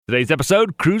Today's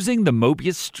episode, Cruising the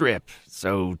Mobius Strip.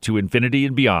 So, to infinity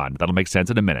and beyond. That'll make sense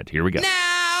in a minute. Here we go.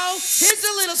 Now, here's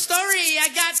a little story I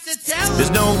got to tell.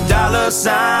 There's no dollar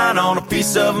sign on a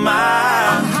piece of mind.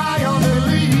 I'm high on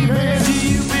believing. Do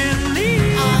you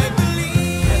believe? I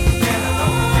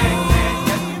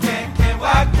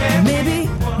believe. Maybe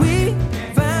we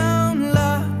found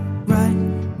love right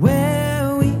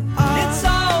where we are. It's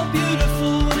all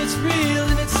beautiful when it's real,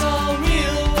 and it's all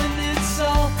real when it's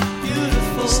all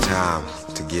beautiful. It's time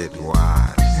to get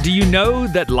wise. Do you know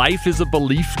that life is a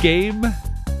belief game?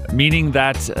 Meaning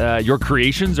that your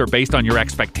creations are based on your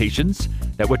expectations,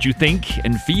 that what you think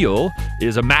and feel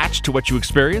is a match to what you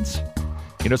experience.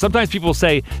 You know, sometimes people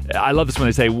say, I love this when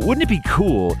they say, wouldn't it be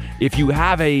cool if you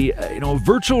have a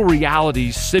virtual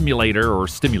reality simulator or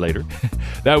stimulator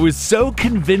that was so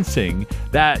convincing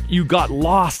that you got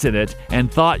lost in it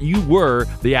and thought you were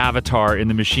the avatar in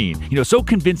the machine? You know, so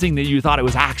convincing that you thought it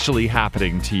was actually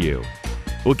happening to you.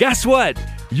 Well, guess what?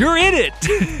 You're in it.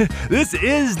 This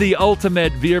is the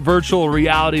ultimate virtual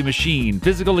reality machine.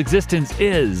 Physical existence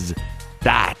is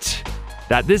that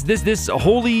this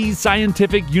holy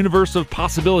scientific universe of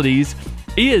possibilities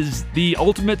is the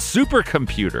ultimate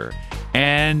supercomputer.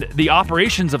 And the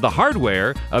operations of the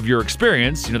hardware of your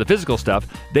experience, the physical stuff,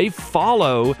 they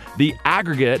follow the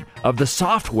aggregate of the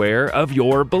software of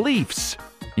your beliefs.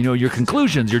 Your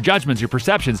conclusions, your judgments, your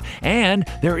perceptions, and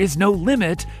there is no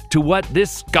limit to what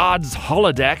this God's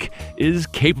holodeck is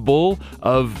capable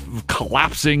of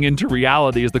collapsing into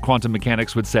reality, as the quantum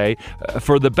mechanics would say,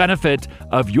 for the benefit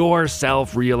of your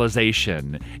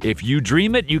self-realization. If you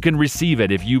dream it, you can receive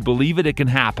it. If you believe it, it can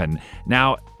happen.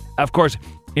 Now, of course,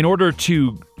 in order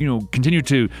to, continue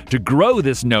to grow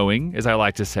this knowing, as I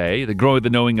like to say, to grow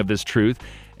the knowing of this truth,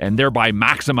 and thereby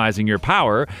maximizing your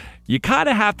power, you kind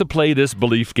of have to play this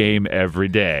belief game every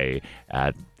day.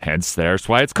 Hence, that's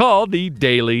why it's called the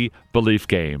daily belief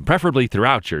game, preferably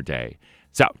throughout your day.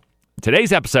 So,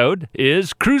 today's episode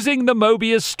is Cruising the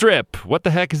Mobius Strip. What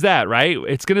the heck is that, right?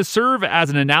 It's going to serve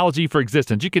as an analogy for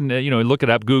existence. You can, look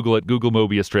it up, Google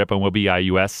Mobius Strip on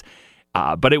Mobius.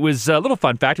 But it was a little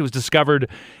fun fact. It was discovered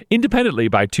independently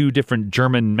by two different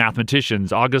German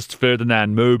mathematicians, August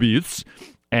Ferdinand Mobius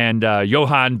and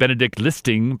Johann Benedict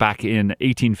Listing back in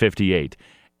 1858.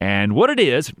 And what it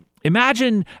is,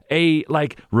 imagine a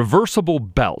reversible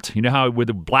belt. You know how with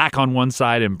the black on one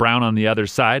side and brown on the other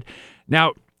side?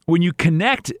 Now, when you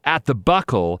connect at the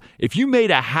buckle, if you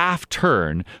made a half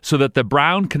turn so that the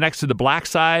brown connects to the black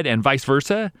side and vice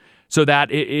versa, so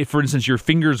that if, for instance, your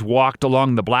fingers walked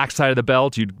along the black side of the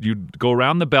belt, you'd go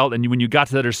around the belt, and when you got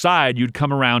to the other side, you'd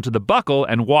come around to the buckle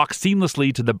and walk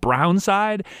seamlessly to the brown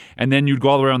side, and then you'd go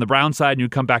all the way around the brown side, and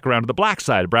you'd come back around to the black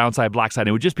side, brown side, black side.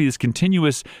 It would just be this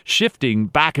continuous shifting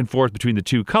back and forth between the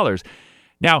two colors.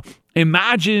 Now,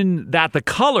 imagine that the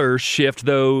color shift,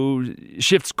 though,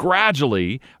 shifts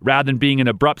gradually rather than being an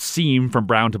abrupt seam from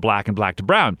brown to black and black to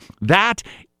brown. That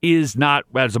is not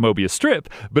as a Mobius strip,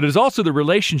 but is also the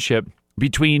relationship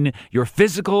between your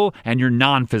physical and your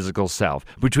non-physical self,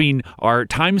 between our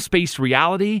time-space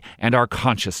reality and our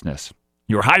consciousness.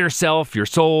 Your higher self, your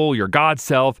soul, your God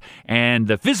self, and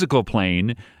the physical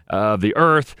plane of the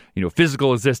earth,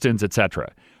 physical existence,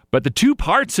 etc. But the two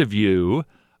parts of you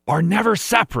are never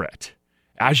separate.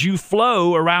 As you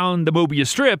flow around the Mobius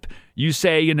strip, you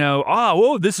say,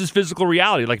 this is physical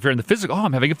reality. Like if you're in the physical,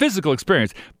 I'm having a physical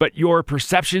experience. But your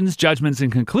perceptions, judgments,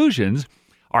 and conclusions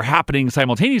are happening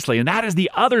simultaneously. And that is the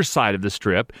other side of the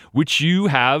strip, which you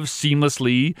have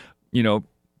seamlessly,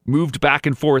 moved back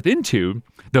and forth into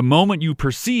the moment you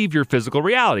perceive your physical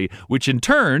reality, which in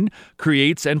turn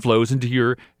creates and flows into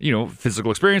your,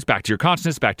 physical experience, back to your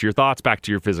consciousness, back to your thoughts, back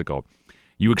to your physical.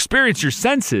 You experience your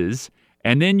senses,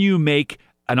 and then you make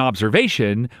an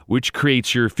observation, which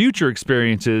creates your future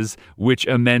experiences, which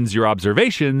amends your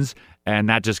observations, and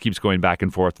that just keeps going back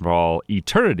and forth for all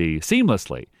eternity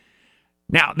seamlessly.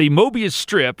 Now, the Mobius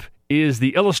strip is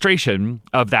the illustration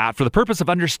of that for the purpose of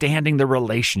understanding the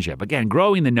relationship. Again,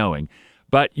 growing the knowing.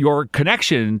 But your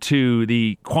connection to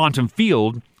the quantum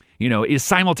field, is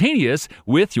simultaneous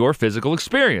with your physical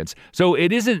experience. So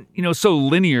it isn't, so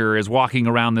linear as walking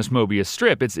around this Mobius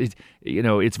strip.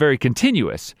 It's very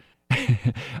continuous.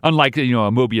 Unlike, a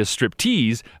Mobius strip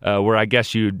tease, where I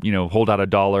guess you'd, hold out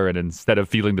 $1 and instead of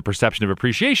feeling the perception of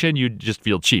appreciation, you'd just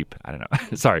feel cheap. I don't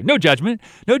know. Sorry. No judgment.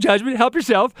 No judgment. Help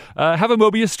yourself. Have a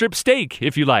Mobius strip steak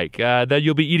if you like. Then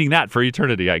you'll be eating that for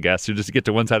eternity, I guess. You'll just get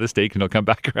to one side of the steak and it'll come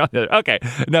back around the other. Okay.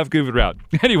 Enough goofing around.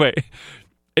 Anyway,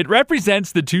 it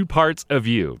represents the two parts of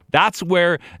you. That's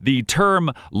where the term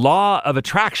law of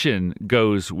attraction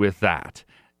goes with that.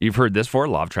 You've heard this before,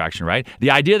 law of attraction, right?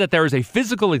 The idea that there is a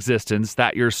physical existence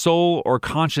that your soul or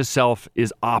conscious self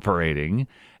is operating,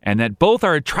 and that both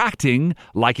are attracting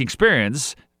like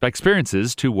experiences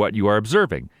to what you are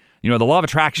observing. The law of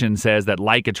attraction says that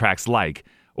like attracts like.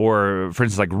 Or, for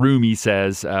instance, like Rumi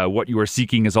says, what you are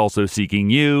seeking is also seeking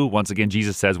you. Once again,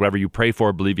 Jesus says, whatever you pray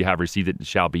for, believe you have received it,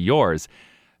 shall be yours.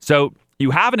 So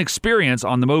you have an experience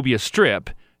on the Mobius strip,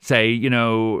 say,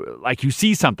 like you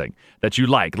see something that you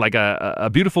like a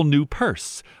beautiful new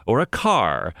purse or a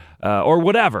car or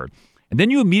whatever. And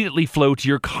then you immediately flow to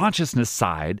your consciousness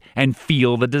side and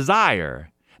feel the desire.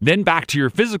 Then back to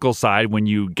your physical side when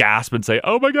you gasp and say,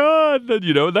 oh my God,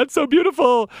 that's so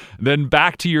beautiful. Then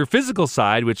back to your physical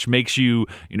side, which makes you,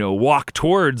 walk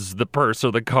towards the purse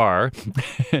or the car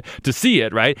to see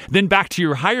it, right? Then back to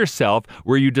your higher self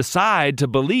where you decide to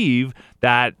believe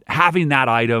that having that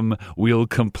item will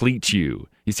complete you.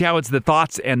 You see how it's the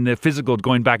thoughts and the physical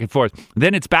going back and forth.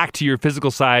 Then it's back to your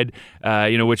physical side,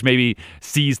 which maybe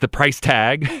sees the price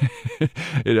tag,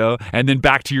 and then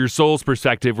back to your soul's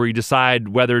perspective where you decide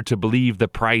whether to believe the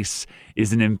price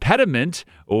is an impediment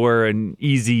or an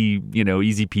easy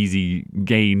peasy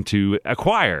gain to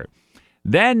acquire.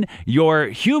 Then your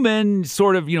human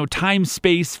sort of, time,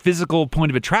 space, physical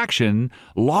point of attraction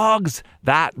logs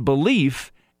that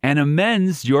belief and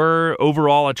amends your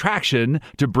overall attraction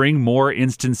to bring more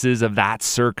instances of that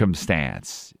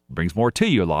circumstance. It brings more to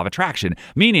you, law of attraction.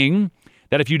 Meaning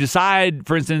that if you decide,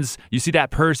 for instance, you see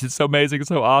that purse, it's so amazing, it's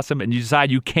so awesome, and you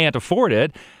decide you can't afford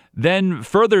it, then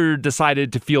further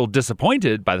decided to feel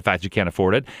disappointed by the fact you can't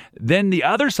afford it, then the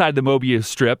other side of the Mobius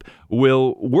strip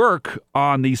will work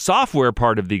on the software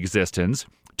part of the existence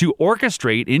to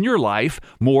orchestrate in your life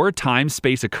more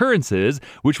time-space occurrences,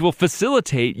 which will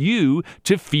facilitate you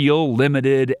to feel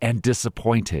limited and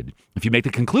disappointed. If you make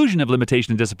the conclusion of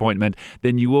limitation and disappointment,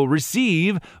 then you will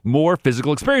receive more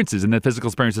physical experiences, and the physical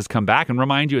experiences come back and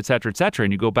remind you, et cetera,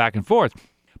 and you go back and forth.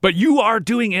 But you are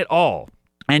doing it all,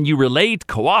 and you relate,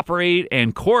 cooperate,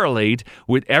 and correlate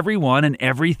with everyone and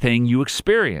everything you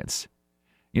experience.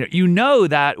 You know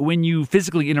that when you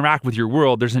physically interact with your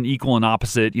world, there's an equal and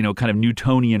opposite, kind of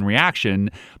Newtonian reaction.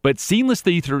 But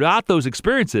seamlessly throughout those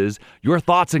experiences, your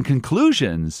thoughts and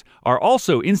conclusions are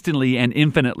also instantly and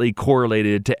infinitely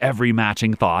correlated to every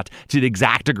matching thought to the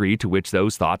exact degree to which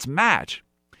those thoughts match.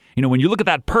 When you look at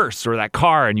that purse or that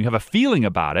car and you have a feeling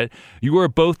about it, you are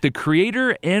both the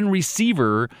creator and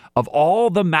receiver of all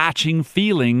the matching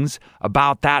feelings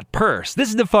about that purse. This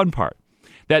is the fun part.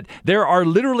 That there are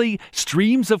literally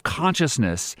streams of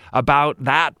consciousness about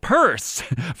that purse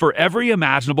for every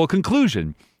imaginable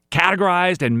conclusion,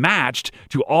 categorized and matched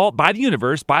to all by the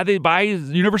universe, by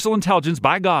universal intelligence,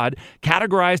 by God,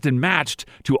 categorized and matched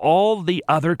to all the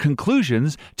other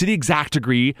conclusions to the exact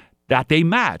degree that they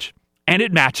match. And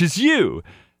it matches you.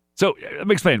 So let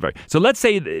me explain it. So let's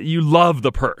say that you love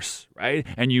the purse, right?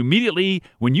 And you immediately,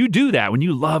 when you do that, when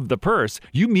you love the purse,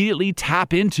 you immediately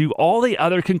tap into all the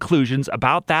other conclusions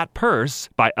about that purse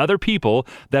by other people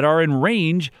that are in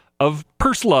range of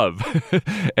purse love.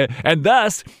 And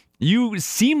thus, you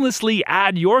seamlessly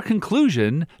add your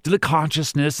conclusion to the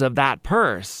consciousness of that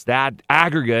purse, that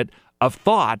aggregate of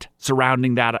thought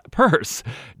surrounding that purse,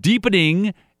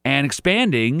 deepening and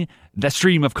expanding the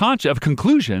stream of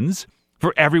conclusions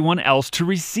for everyone else to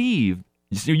receive.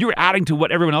 You're adding to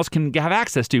what everyone else can have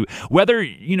access to. Whether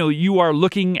you are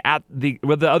looking at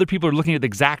whether other people are looking at the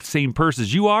exact same purse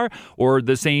as you are, or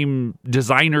the same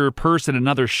designer purse in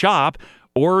another shop,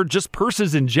 or just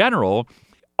purses in general,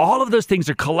 all of those things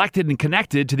are collected and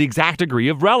connected to the exact degree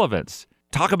of relevance.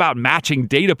 Talk about matching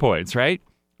data points, right?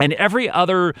 And every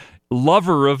other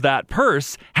lover of that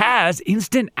purse has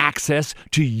instant access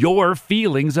to your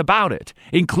feelings about it,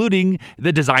 including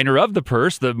the designer of the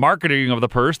purse, the marketing of the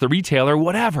purse, the retailer,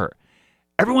 whatever.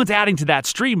 Everyone's adding to that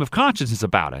stream of consciousness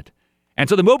about it. And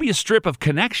so the Mobius strip of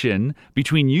connection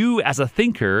between you as a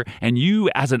thinker and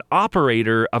you as an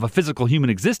operator of a physical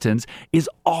human existence is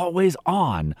always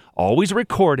on, always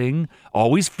recording,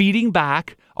 always feeding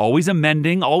back, always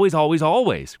amending, always.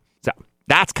 So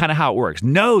that's kind of how it works.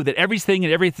 Know that everything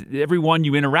and everyone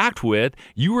you interact with,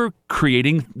 you are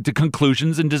creating the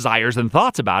conclusions and desires and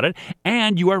thoughts about it,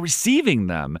 and you are receiving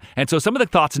them. And so some of the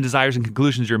thoughts and desires and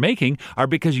conclusions you're making are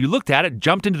because you looked at it,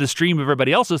 jumped into the stream of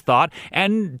everybody else's thought,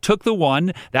 and took the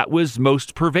one that was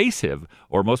most pervasive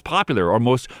or most popular or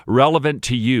most relevant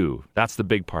to you. That's the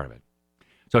big part of it.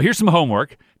 So here's some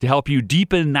homework to help you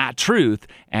deepen that truth,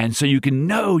 and so you can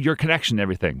know your connection to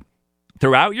everything.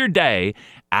 Throughout your day,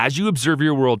 as you observe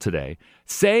your world today,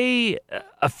 say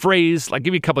a phrase, like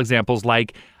give you a couple examples,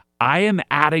 like, I am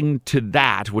adding to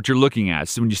that what you're looking at.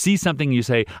 So when you see something, you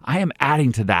say, I am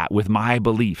adding to that with my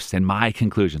beliefs and my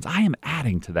conclusions. I am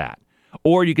adding to that.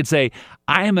 Or you could say,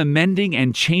 I am amending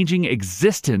and changing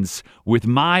existence with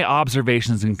my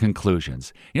observations and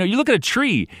conclusions. You look at a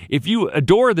tree. If you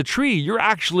adore the tree, you're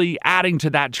actually adding to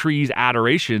that tree's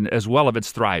adoration as well of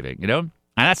its thriving, And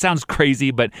that sounds crazy,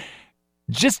 but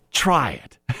just try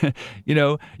it.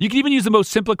 You can even use the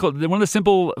most simple, one of the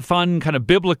simple, fun, kind of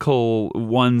biblical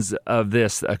ones of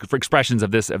this, for expressions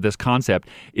of this concept,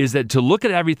 is that to look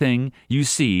at everything you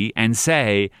see and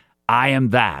say, I am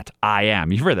that, I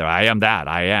am. You've heard that, I am that,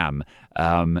 I am.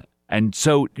 And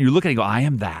so you look at it and go, I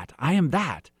am that, I am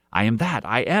that, I am that,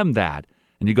 I am that.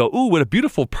 And you go, ooh, what a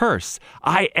beautiful purse.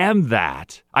 I am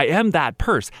that. I am that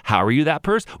purse. How are you that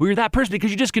purse? Well, you're that purse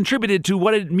because you just contributed to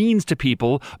what it means to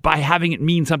people by having it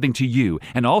mean something to you,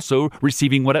 and also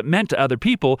receiving what it meant to other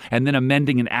people and then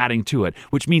amending and adding to it,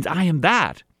 which means I am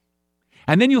that.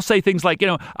 And then you'll say things like,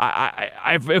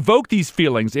 I've evoked these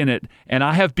feelings in it, and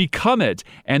I have become it.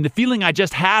 And the feeling I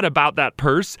just had about that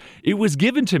purse, it was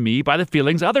given to me by the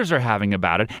feelings others are having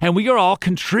about it. And we are all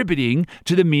contributing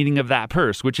to the meaning of that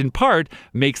purse, which in part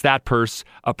makes that purse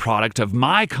a product of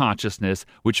my consciousness,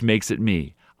 which makes it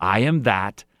me. I am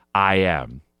that I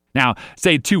am. Now,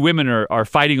 say two women are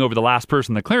fighting over the last purse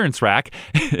in the clearance rack,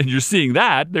 and you're seeing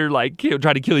that. They're like,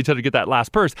 trying to kill each other to get that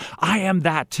last purse. I am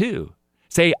that too.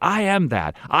 Say, I am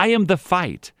that. I am the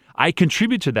fight. I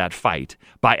contribute to that fight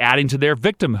by adding to their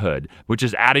victimhood, which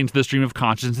is adding to the stream of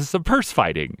consciousness of purse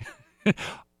fighting.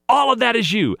 All of that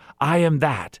is you. I am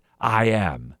that. I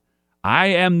am. I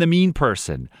am the mean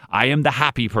person. I am the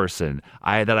happy person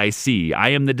that I see. I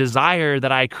am the desire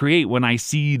that I create when I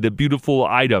see the beautiful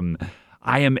item.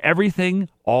 I am everything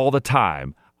all the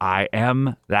time. I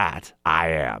am that.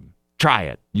 I am. Try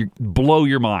it. You blow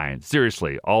your mind.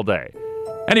 Seriously, all day.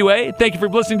 Anyway, thank you for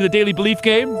listening to the Daily Belief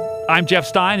Game. I'm Jeff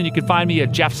Stein, and you can find me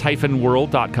at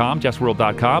jeffs-world.com,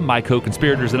 jeffsworld.com. My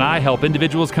co-conspirators and I help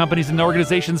individuals, companies, and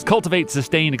organizations cultivate,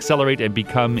 sustain, accelerate, and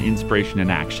become inspiration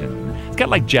in action. It's kind of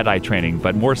like Jedi training,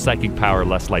 but more psychic power,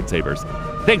 less lightsabers.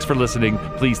 Thanks for listening.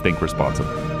 Please think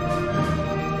responsibly.